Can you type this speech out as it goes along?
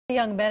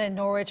Young men in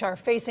Norwich are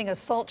facing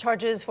assault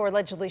charges for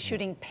allegedly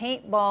shooting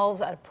paintballs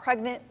at a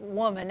pregnant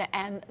woman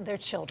and their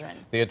children.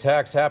 The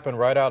attacks happened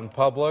right out in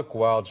public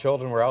while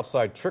children were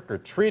outside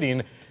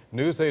trick-or-treating.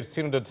 News 8's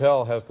Tina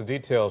Detel has the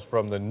details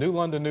from the New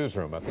London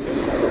newsroom.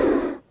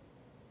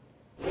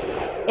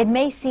 It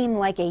may seem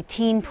like a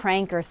teen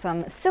prank or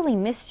some silly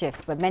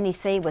mischief, but many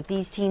say what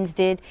these teens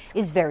did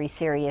is very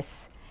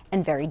serious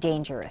and very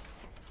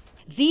dangerous.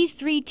 These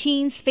three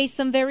teens face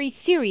some very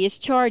serious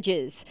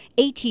charges.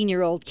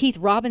 18-year-old Keith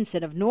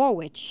Robinson of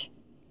Norwich.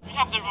 You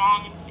have the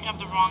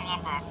wrong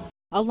number.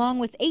 Along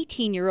with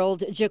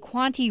 18-year-old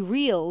Jaquanti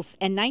Reels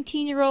and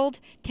 19-year-old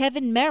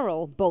Tevin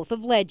Merrill, both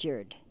of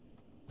Ledyard.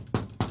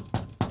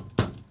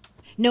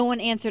 No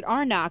one answered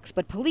our knocks,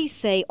 but police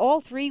say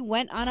all three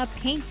went on a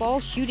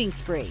paintball shooting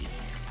spree,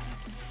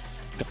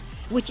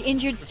 which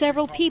injured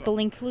several people,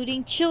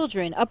 including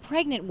children, a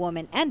pregnant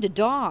woman, and a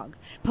dog.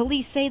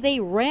 Police say they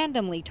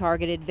randomly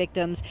targeted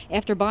victims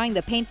after buying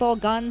the paintball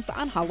guns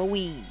on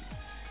Halloween.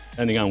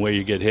 Depending on where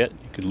you get hit,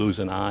 you could lose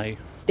an eye.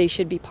 They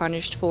should be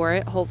punished for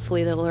it.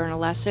 Hopefully they'll learn a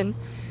lesson.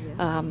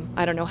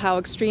 I don't know how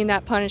extreme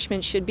that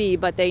punishment should be,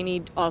 but they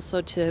need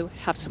also to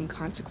have some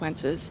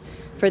consequences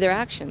for their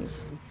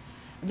actions.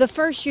 The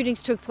first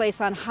shootings took place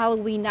on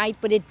Halloween night,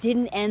 but it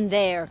didn't end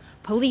there.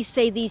 Police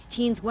say these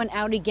teens went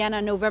out again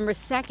on November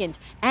 2nd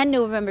and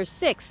November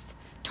 6th,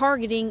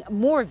 targeting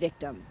more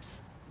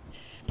victims.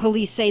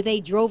 Police say they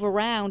drove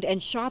around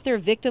and shot their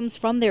victims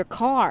from their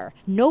car.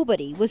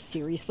 Nobody was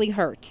seriously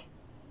hurt.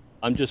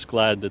 I'm just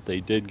glad that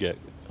they did get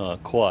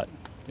caught.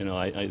 You know,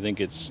 I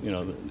think it's,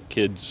 the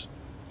kids,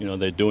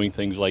 they're doing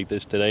things like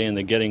this today and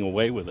they're getting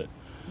away with it.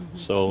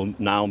 So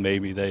now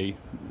maybe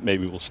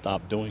will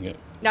stop doing it.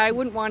 Now, I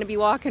wouldn't want to be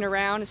walking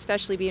around,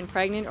 especially being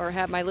pregnant, or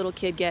have my little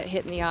kid get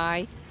hit in the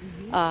eye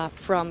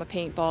from a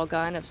paintball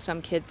gun of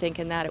some kid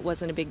thinking that it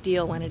wasn't a big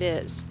deal when it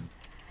is.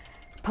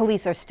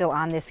 Police are still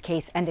on this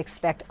case and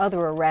expect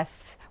other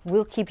arrests.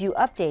 We'll keep you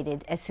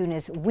updated as soon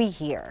as we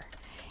hear.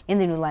 In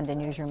the New London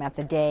newsroom at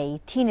The Day,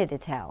 Tina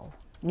Detel,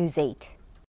 News 8.